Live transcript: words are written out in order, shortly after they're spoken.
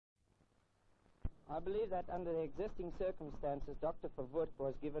I believe that under the existing circumstances, Dr. Verwoerd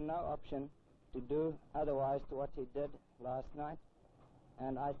was given no option to do otherwise to what he did last night.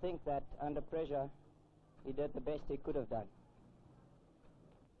 And I think that under pressure, he did the best he could have done.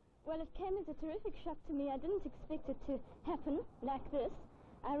 Well, it came as a terrific shock to me. I didn't expect it to happen like this.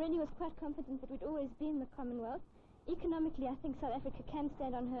 I really was quite confident that we'd always be in the Commonwealth. Economically, I think South Africa can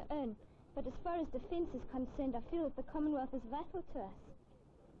stand on her own. But as far as defence is concerned, I feel that the Commonwealth is vital to us.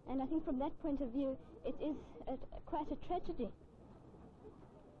 And I think from that point of view, it is quite a tragedy.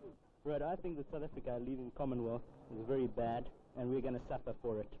 Right, I think that South Africa leaving the Commonwealth is very bad, and we're going to suffer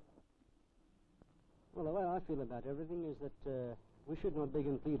for it. Well, the way I feel about everything is that we should not beg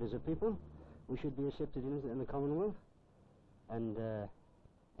and plead as a people. We should be accepted in the Commonwealth and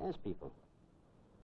as people.